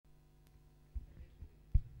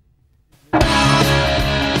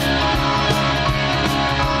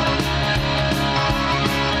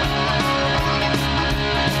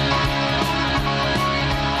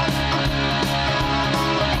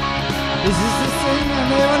a thing I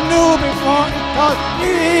never knew before. Called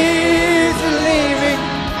easy living.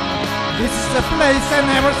 This is a place I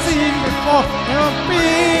never seen before. Never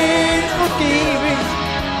been forgiving.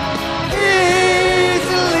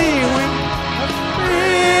 Easy living. I've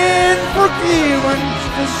been forgiven.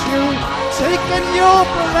 Cause you taken your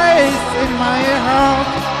place in my heart.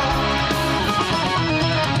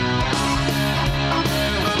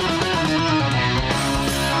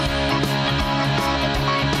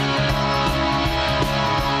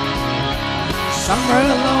 Somewhere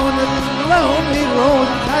alone in the lonely road,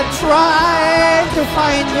 I tried to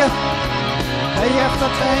find you. Day after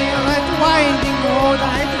day on that winding road,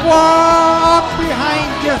 I'd walk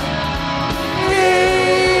behind you.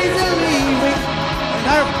 Easy leaving, and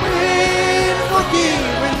I've been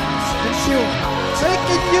forgiven since you've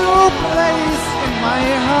taken your place in my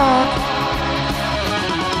heart.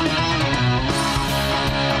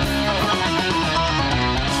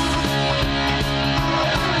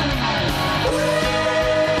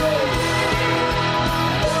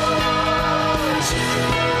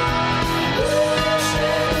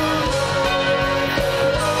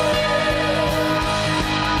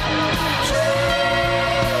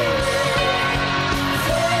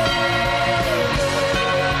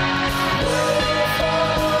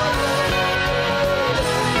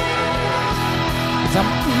 I'm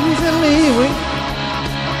easy leaving.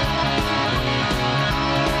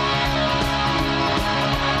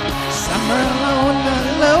 Somewhere along the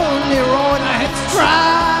lonely road I had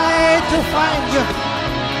tried to find you.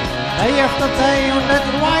 Day after day on that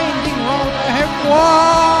winding road I have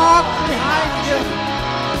walked behind you.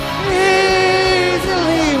 Easy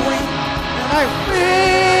leaving, and I've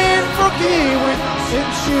been forgiven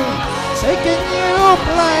since you've taken your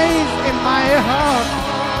place in my heart.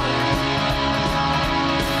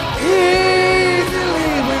 Easy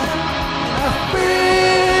living, I've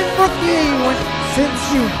been forgiven since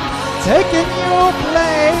you've taken your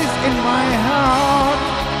place in my heart.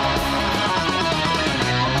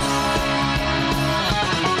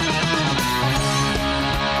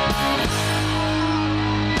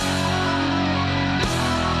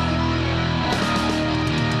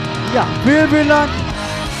 Ja, vielen Dank,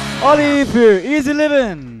 Olli, für Easy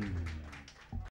Living.